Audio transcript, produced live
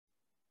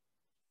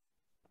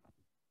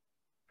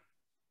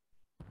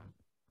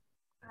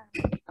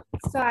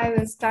So I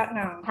will start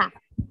now.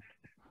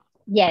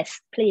 Yes,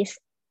 please.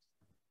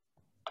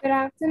 Good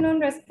afternoon,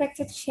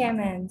 respected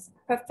chairmen,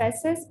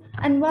 professors,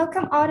 and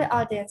welcome all the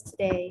audience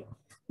today.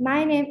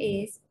 My name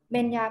is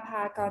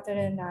Benyapa.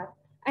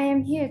 I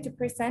am here to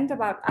present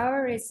about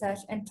our research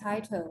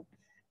entitled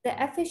The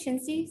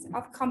Efficiencies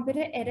of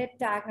Computer-Aided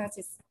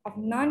Diagnosis of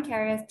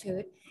Non-Carious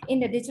Tooth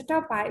in the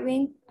Digital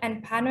Bitewing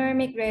and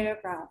Panoramic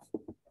Radiograph.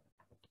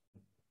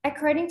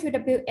 According to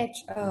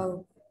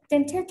WHO,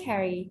 dental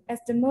caries is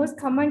the most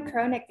common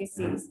chronic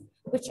disease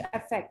which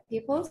affects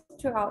people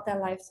throughout their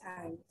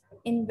lifetime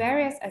in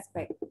various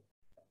aspects.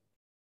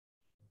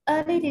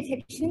 Early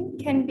detection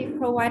can be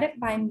provided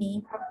by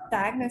means of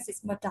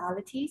diagnosis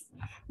modalities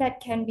that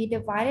can be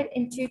divided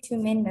into two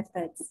main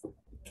methods,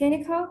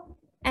 clinical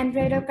and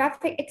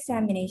radiographic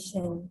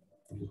examination.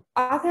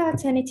 Other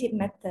alternative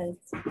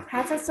methods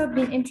have also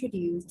been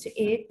introduced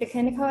to aid the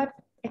clinical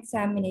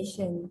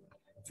examination.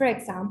 For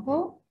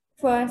example,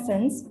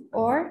 fluorescence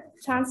or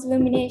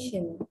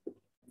transillumination.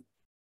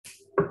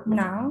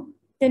 Now,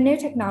 the new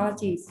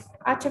technologies,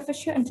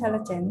 artificial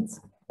intelligence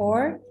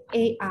or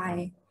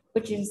AI,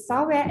 which is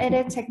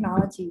software-aided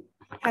technology,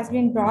 has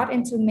been brought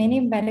into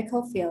many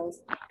medical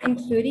fields,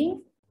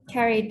 including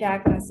caries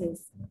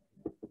diagnosis.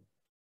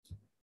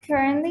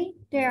 Currently,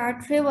 there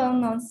are three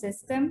well-known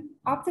systems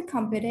of the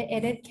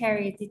computer-aided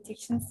caries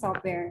detection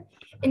software,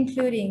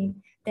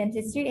 including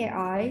Dentistry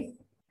AI,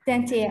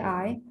 Denti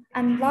AI,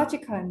 and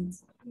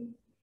Logicons.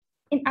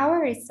 In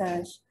our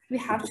research, we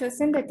have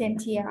chosen the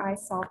Denti AI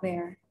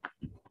software,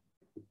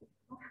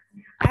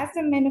 as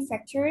the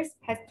manufacturers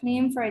have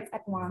claimed for its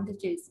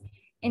advantages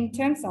in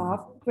terms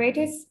of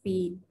greater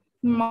speed,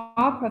 more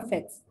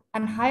profits,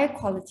 and higher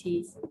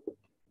qualities.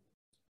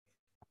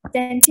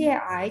 Denti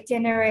AI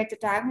generates the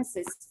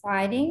diagnosis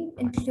finding,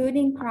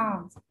 including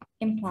crowns,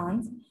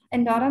 implants,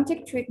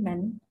 endodontic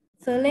treatment,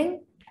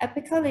 filling,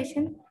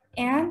 apicalization,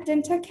 and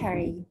dental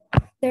caries.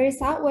 The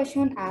result was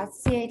shown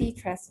as CAD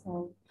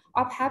threshold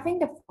of having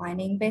the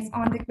finding based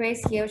on the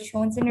grayscale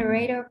shown in the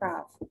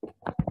radiograph.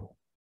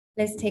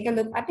 Let's take a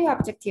look at the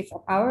objectives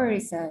of our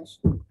research.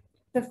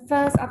 The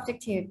first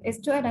objective is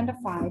to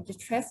identify the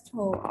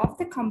threshold of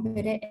the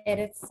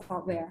computer-aided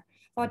software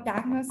for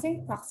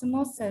diagnosing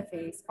proximal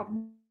surface of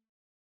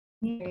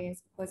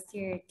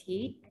posterior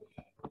teeth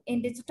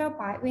in digital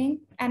bitewing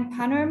and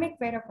panoramic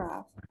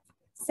radiograph.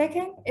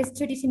 Second is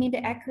to determine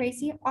the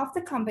accuracy of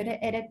the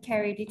computer-aided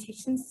caries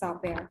detection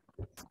software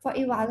for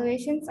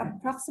evaluations of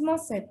proximal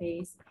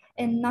surface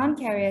in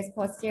non-carious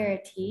posterior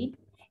teeth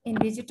in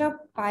digital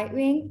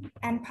bitewing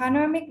and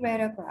panoramic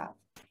radiograph.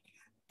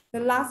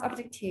 The last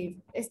objective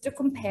is to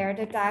compare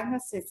the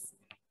diagnosis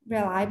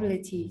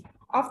reliability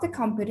of the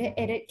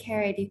computer-aided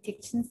caries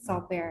detection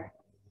software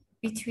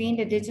between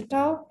the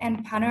digital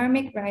and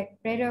panoramic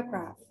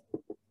radiograph.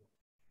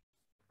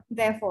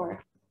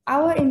 Therefore,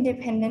 our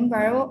independent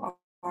variables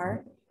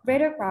are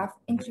radiograph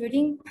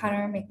including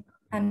panoramic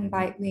and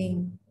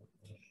bitewing.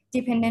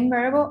 Dependent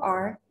variables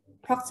are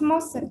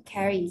proximal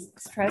caries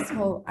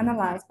threshold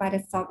analyzed by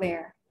the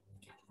software.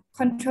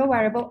 Control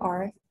variables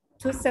are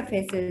tooth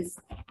surfaces,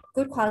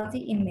 good quality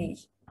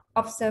image,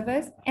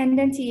 observers, and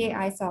then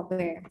TAI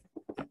software.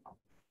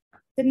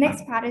 The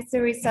next part is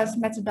the research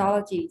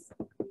methodologies.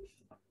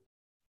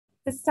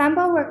 The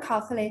sample were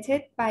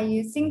calculated by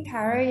using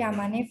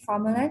Korcharoenrat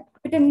formula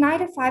with a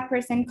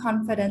 95%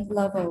 confidence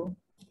level.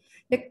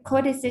 The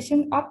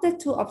co-decision of the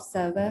two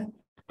observers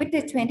with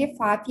the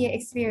 25-year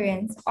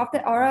experience of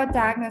the oral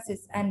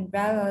diagnosis and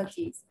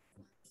radiologies,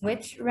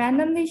 which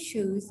randomly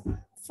choose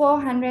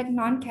 400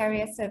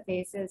 non-carious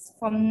surfaces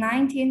from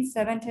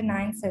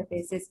 1979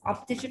 surfaces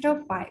of digital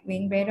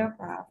bitewing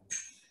radiograph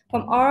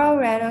from oral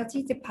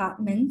radiology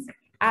departments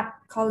at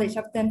College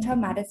of Dental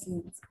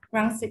Medicine,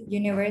 Rangsit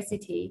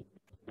University.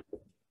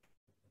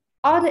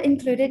 All the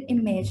included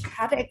image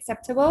had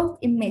acceptable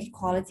image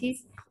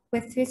qualities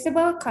with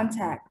visible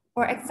contact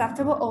or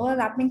acceptable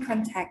overlapping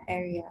contact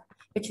area,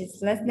 which is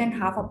less than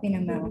half of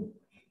minimal.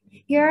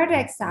 Here are the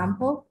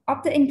examples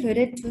of the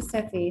included tooth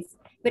surface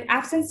with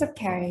absence of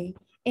caries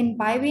in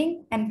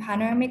bitewing and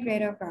panoramic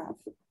radiograph.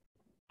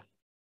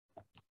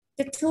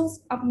 The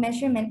tools of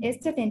measurement is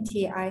the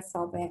TAI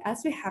software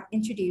as we have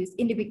introduced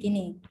in the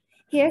beginning.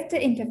 Here's the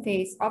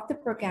interface of the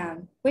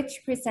program,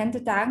 which presents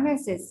the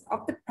diagnosis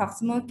of the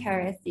proximal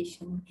caries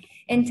lesion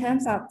in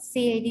terms of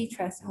CAD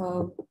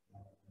threshold.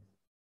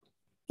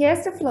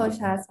 Here's the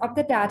flowchart of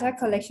the data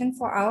collection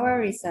for our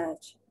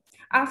research.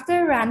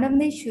 After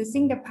randomly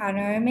choosing the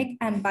panoramic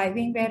and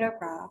bitewing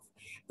radiograph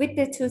with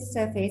the tooth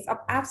surface of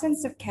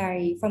absence of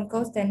caries from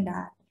gold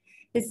standard,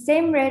 the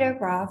same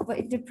radiograph was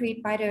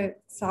interpreted by the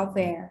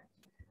software.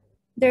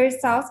 The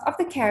results of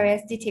the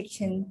carious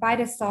detection by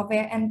the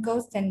software and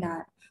gold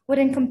standard were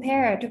then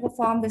compared to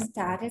perform the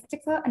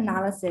statistical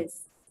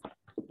analysis.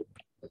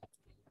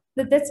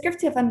 The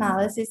descriptive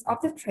analysis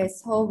of the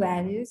threshold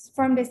values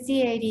from the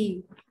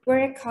CAD were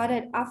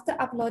recorded after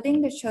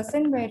uploading the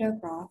chosen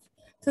radiograph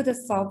to the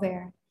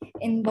software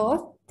in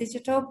both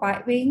digital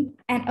bitewing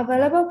and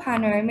available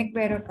panoramic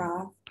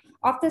radiograph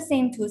of the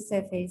same tooth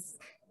surface.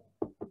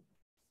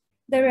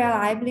 The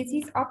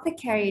reliability of the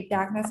carrier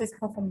diagnosis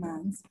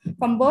performance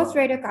from both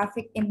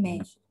radiographic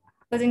image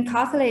was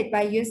calculated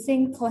by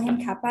using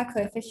Cohen-Kappa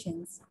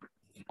coefficients.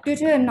 Due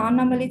to the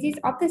non-normalities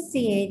of the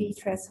CAD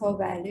threshold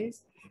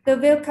values, the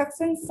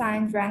Wilcoxon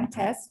sign rank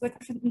test was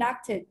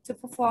conducted to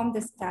perform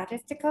the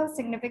statistical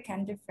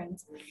significant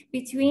difference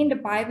between the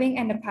bitewing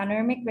and the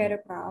panoramic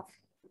radiograph.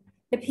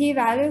 The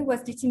p-value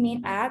was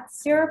determined at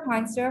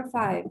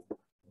 0.05.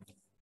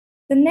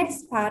 The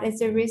next part is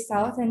the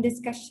result and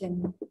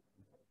discussion.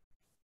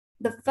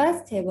 The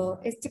first table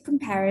is the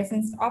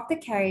comparisons of the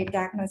carrier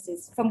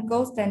diagnosis from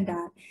gold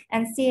standard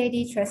and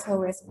CAD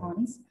threshold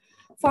response.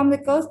 From the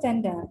gold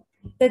standard,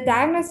 the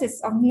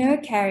diagnosis of no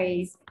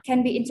carriers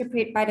can be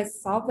interpreted by the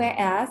software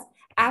as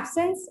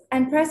absence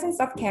and presence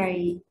of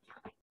carrier.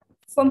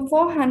 From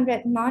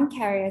 400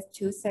 non-carriers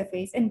to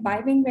surface in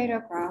bitewing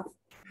radiograph,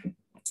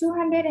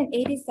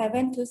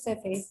 287 to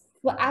surface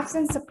were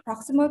absence of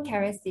proximal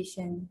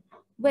characterization,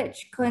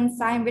 which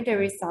coincide with the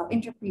result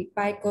interpreted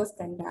by gold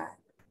standard.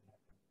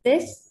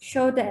 This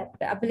showed that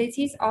the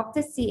abilities of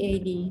the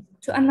CAD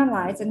to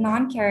analyze the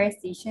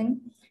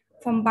non-characterization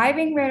from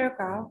bitewing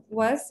radiograph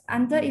was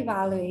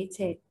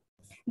under-evaluated.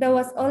 There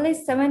was only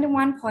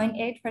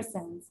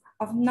 71.8%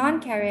 of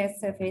non-carrier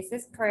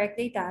surfaces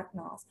correctly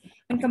diagnosed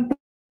when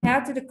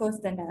compared to the gold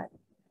standard.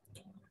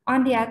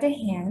 On the other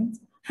hand,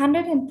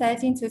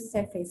 113 two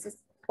surfaces,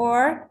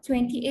 or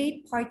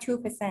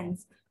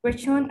 28.2%, were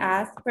shown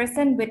as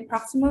present with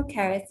proximal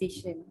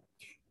characterization.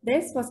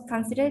 This was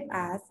considered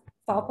as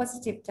false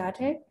positive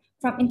data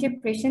from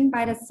interpretation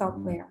by the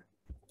software.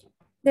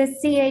 The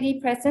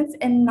CAD presence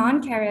in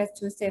non-carrier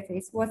two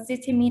surface was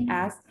determined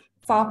as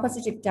false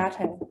positive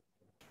data.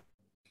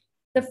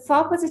 The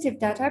false positive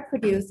data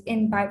produced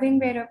in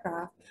bitewing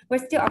radiograph were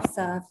still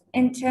observed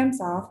in terms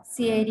of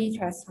CAD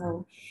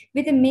threshold,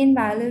 with the mean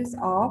values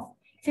of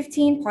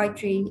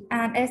 15.3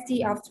 and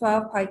SD of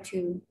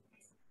 12.2.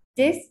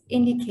 This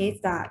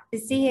indicates that the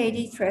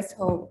CAD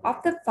threshold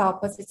of the false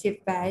positive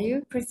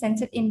value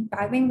presented in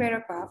bitewing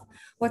radiograph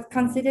was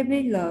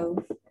considerably low.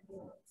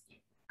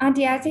 On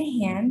the other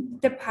hand,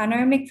 the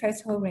panoramic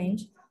threshold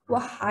range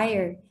was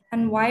higher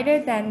and wider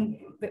than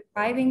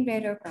bitewing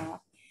radiograph,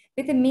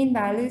 with the mean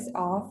values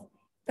of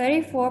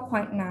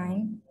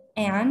 34.9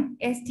 and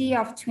SD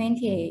of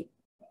 28.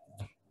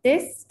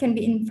 This can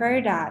be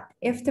inferred that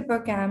if the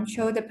program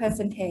showed the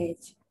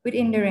percentage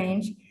within the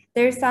range,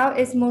 the result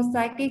is most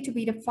likely to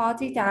be the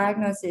faulty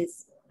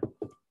diagnosis.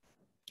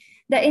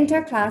 The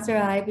interclass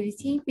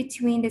reliability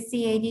between the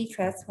CAD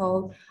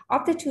threshold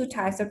of the two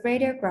types of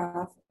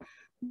radiograph,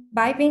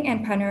 bitewing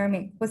and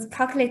panoramic, was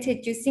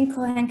calculated using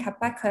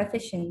Cohen-Kappa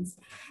coefficients.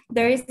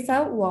 The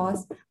result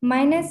was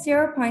minus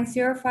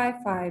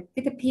 0.055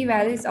 with the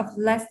p-values of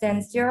less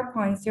than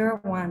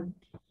 0.01.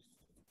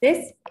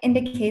 This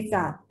indicates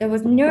that there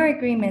was no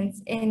agreement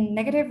in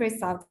negative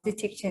result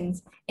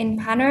detections in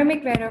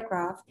panoramic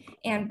radiograph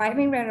and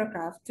bitewing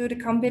radiograph through the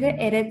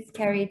computer-aided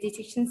carrier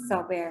detection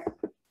software.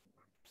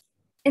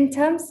 In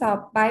terms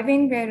of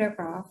bitewing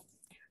radiograph,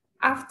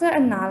 after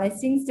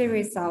analyzing the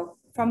result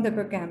from the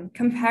program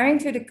comparing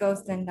to the gold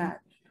standard,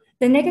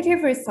 the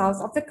negative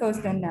results of the gold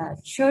standard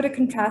show the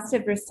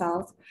contrasted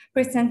results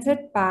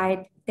presented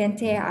by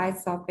Dente AI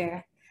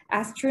software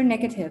as true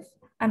negative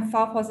and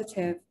false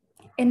positive,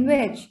 in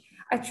which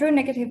a true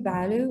negative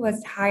value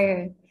was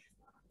higher.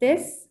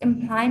 This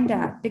implied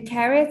that the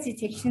carrier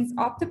detections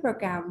of the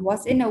program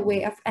was in a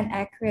way of an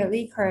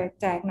accurately correct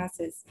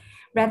diagnosis,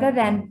 rather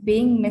than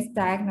being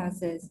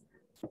misdiagnosis.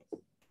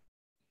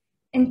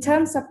 In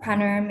terms of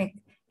panoramic,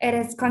 it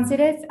is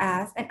considered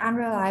as an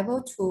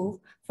unreliable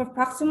tool for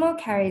proximal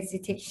carrier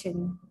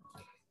detection.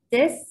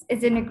 This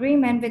is in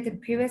agreement with the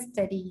previous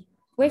study,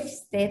 which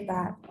stated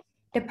that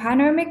the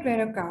panoramic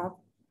radiograph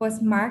was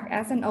marked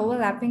as an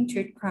overlapping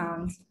tooth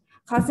crown,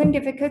 causing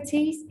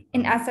difficulties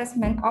in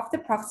assessment of the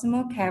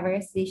proximal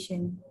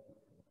characterization.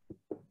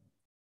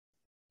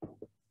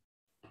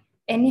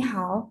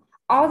 Anyhow,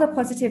 all the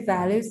positive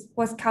values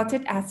was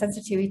counted as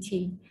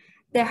sensitivity.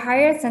 The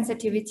higher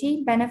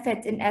sensitivity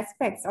benefits in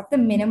aspects of the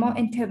minimal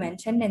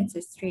intervention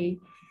dentistry.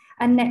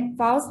 A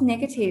false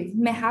negative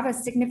may have a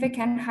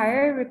significant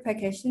higher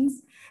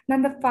repercussions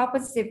than the false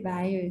positive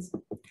values.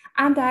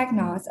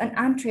 Undiagnosed and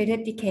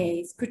untreated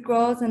decays could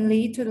grow and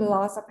lead to the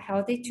loss of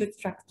healthy tooth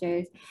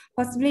structures,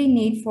 possibly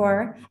need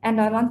for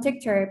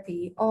endodontic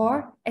therapy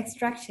or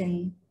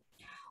extraction.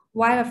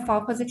 While a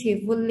false positive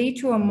would lead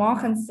to a more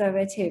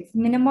conservative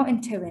minimal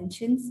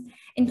interventions,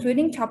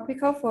 including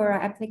topical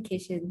fluoride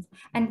applications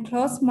and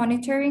close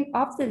monitoring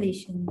of the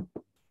lesion.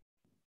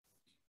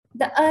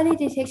 The early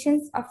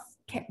detections of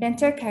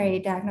dental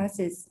caries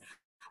diagnosis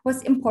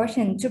was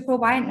important to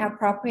provide an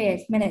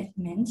appropriate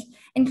management,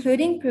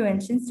 including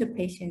prevention to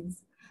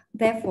patients.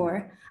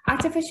 Therefore,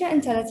 artificial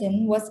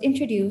intelligence was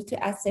introduced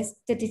to assist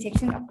the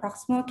detection of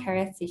proximal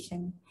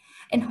characterization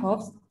in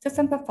hopes to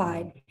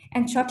simplify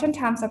and shorten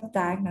times of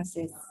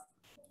diagnosis.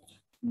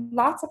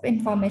 Lots of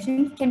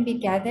information can be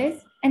gathered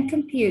and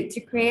computed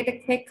to create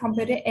a quick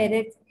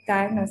computer-aided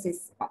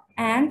diagnosis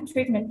and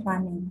treatment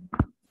planning.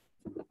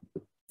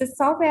 the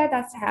software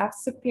does have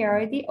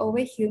superiority over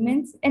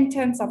humans in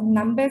terms of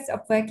numbers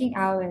of working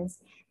hours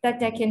that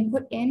they can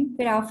put in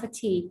without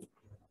fatigue,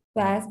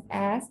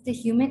 whereas the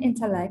human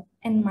intellect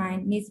and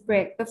mind needs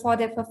break before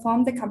they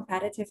perform the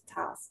competitive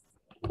task.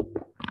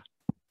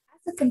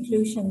 As a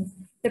conclusion,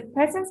 the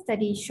present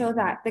study show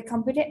that the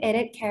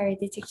computer-aided carrier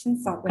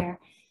detection software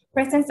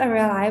presents a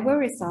reliable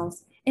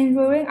results in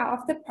ruling out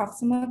of the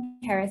proximal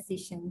carious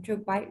lesion through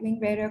bitewing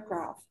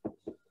radiograph.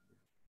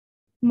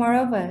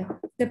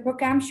 Moreover, the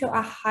program show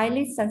a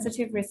highly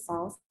sensitive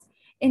result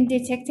in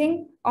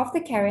detecting of the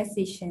carious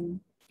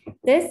lesion.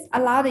 This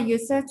allows the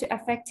user to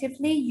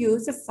effectively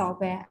use the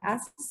software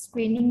as a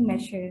screening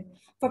measure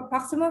for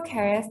proximal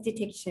carious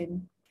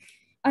detection.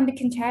 On the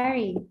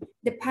contrary,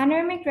 the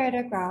panoramic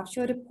radiograph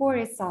showed poor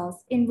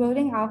results in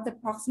ruling out the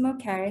proximal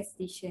carious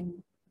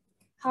lesion.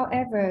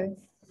 However,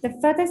 the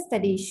further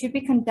study should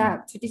be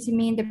conducted to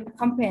determine the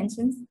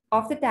comprehension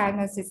of the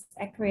diagnosis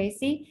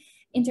accuracy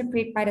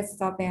interpreted by the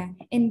software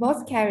in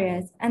both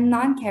carious and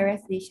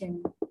non-carious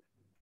lesions.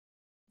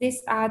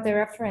 These are the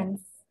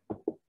reference.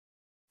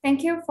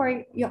 Thank you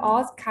for your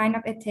all kind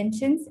of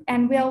attentions,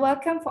 and we are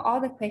welcome for all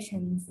the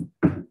questions.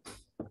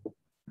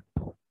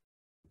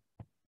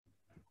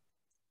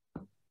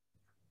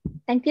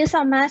 Thank you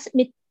so much,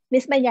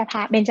 Miss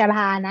Benyapa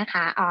นะค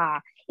ะ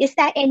Is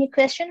there any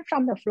question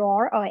from the floor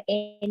or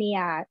any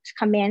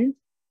comment?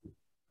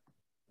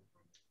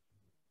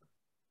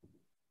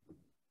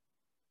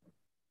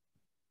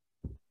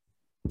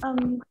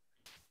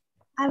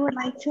 I would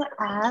like to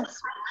ask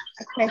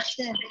a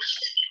question.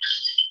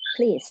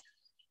 Please.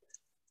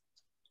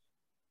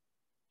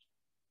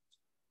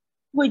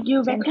 Would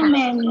you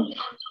recommend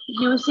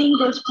using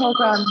this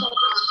program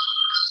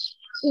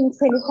in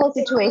clinical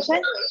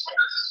situations?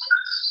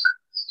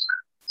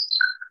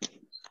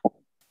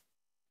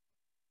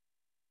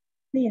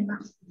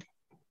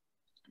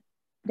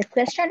 The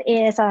question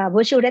is,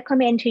 would you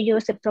recommend to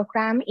use the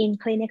program in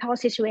clinical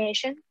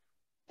situation?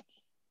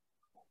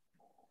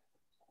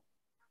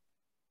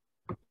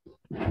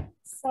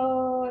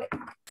 So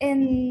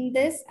in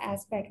this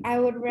aspect, I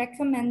would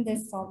recommend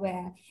this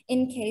software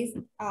in case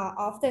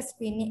of the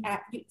screening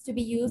to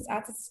be used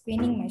as a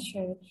screening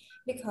measure,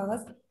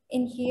 because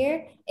in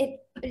here it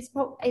is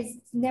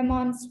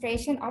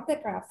demonstration of the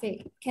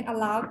graphic can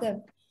allow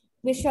the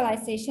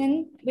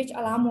visualization, which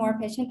allow more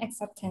patient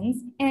acceptance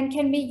and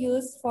can be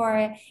used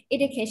for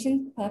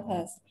education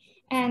purpose.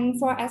 And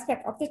for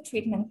aspect of the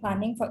treatment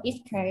planning for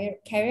each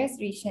carious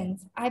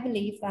regions, I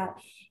believe that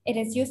it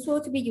is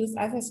useful to be used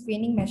as a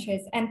screening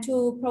measures and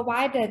to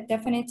provide a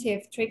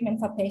definitive treatment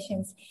for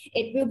patients.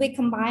 It will be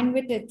combined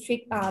with the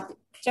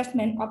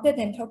judgment of the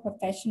dental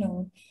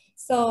professional.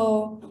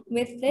 So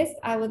with this,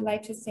 I would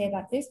like to say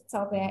that this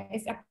software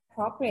is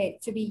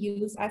appropriate to be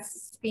used as a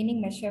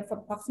screening measure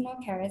for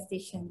proximal carious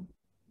lesion.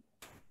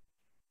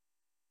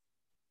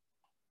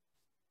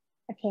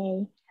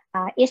 Okay.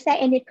 Is there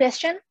any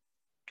question?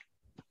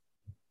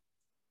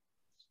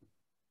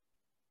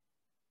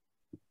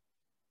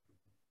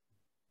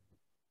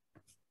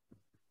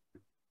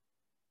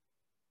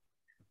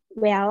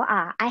 Well,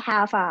 I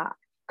have,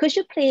 could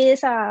you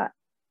please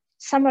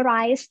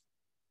summarize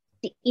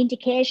the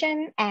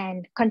indication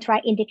and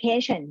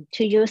contraindication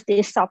to use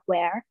this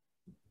software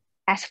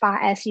as far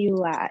as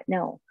you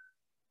know?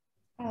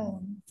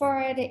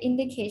 For the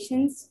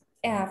indications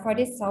for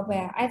this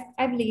software,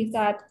 I believe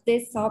that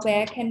this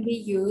software can be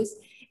used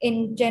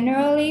in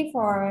generally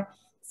for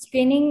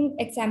screening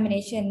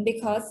examination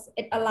because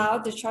it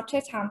allows the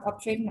shorter time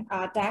of treatment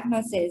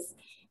diagnosis,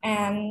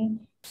 and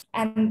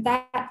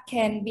that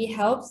can be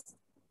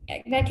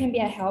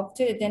a help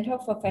to the dental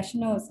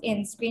professionals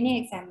in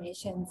screening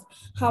examinations.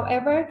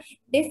 However,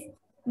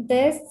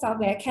 this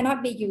software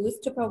cannot be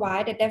used to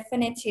provide a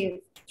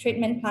definitive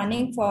treatment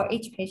planning for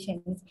each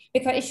patient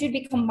because it should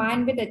be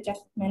combined with the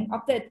judgment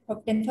of the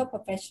dental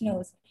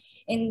professionals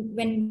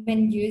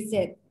when used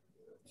it,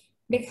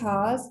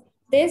 because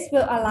this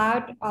will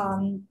allow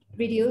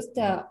reduce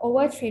the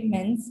over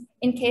treatments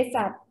in case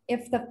that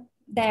if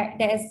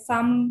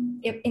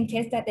in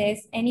case that there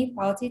is any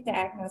faulty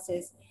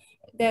diagnosis,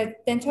 the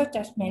dental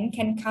judgment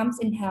can come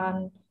in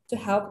hand to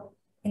help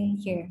in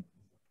here.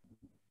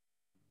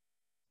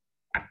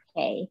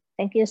 Okay,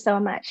 thank you so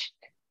much.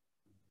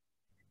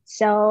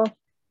 So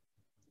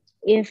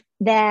if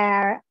there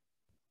are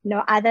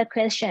no other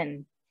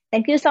question,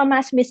 thank you so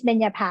much, Miss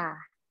Benyapa.